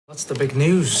What's the big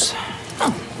news?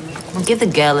 Oh, we'll give the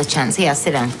girl a chance. Here,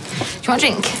 sit down. Do you want a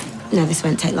drink? No, this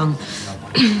won't take long.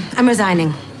 I'm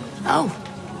resigning. Oh,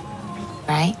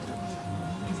 right.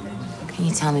 Can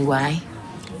you tell me why?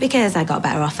 Because I got a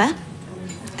better offer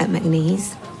at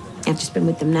McNee's. I've just been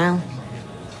with them now.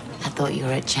 I thought you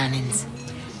were at Channing's.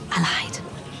 I lied.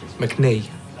 McNee?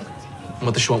 And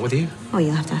what does she want with you? Oh,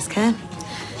 you'll have to ask her.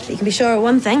 But you can be sure of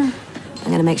one thing. I'm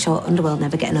going to make sure Underworld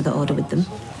never get another order with them.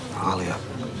 Alia.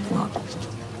 What?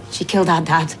 She killed our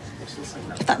dad.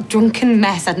 If that drunken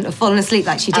mess hadn't have fallen asleep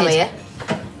like she did. Alia?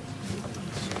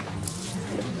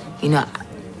 You know,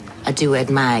 I do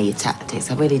admire your tactics.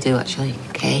 I really do, actually,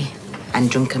 okay? And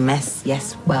drunken mess,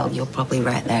 yes, well, you're probably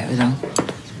right there as well.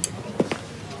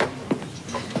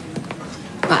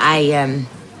 But I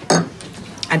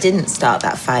didn't start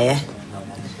that fire.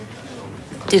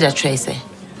 Did I, Tracy?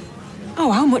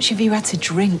 Oh, how much have you had to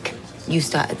drink? You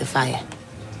started the fire.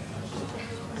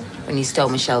 When you stole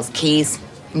Michelle's keys,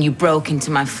 and you broke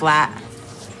into my flat,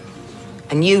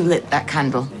 and you lit that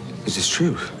candle. Is this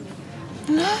true?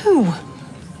 No.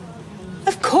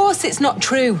 Of course it's not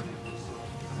true.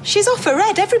 She's off her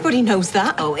head, everybody knows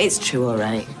that. Oh, it's true, all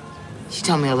right. She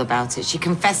told me all about it. She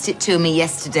confessed it to me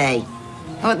yesterday.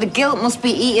 Oh, the guilt must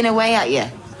be eating away at you.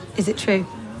 Is it true?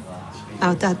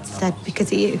 Our dad's dead because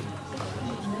of you.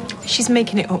 She's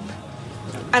making it up.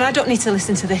 And I don't need to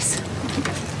listen to this.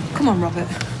 Come on, Robert.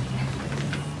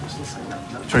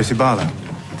 Tracy Barlow,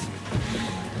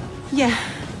 Yeah.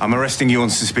 I'm arresting you on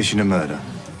suspicion of murder.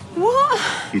 What?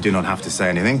 You do not have to say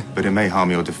anything, but it may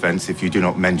harm your defense if you do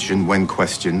not mention, when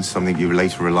questioned, something you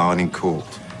later rely on in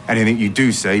court. Anything you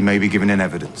do say may be given in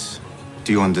evidence.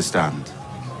 Do you understand?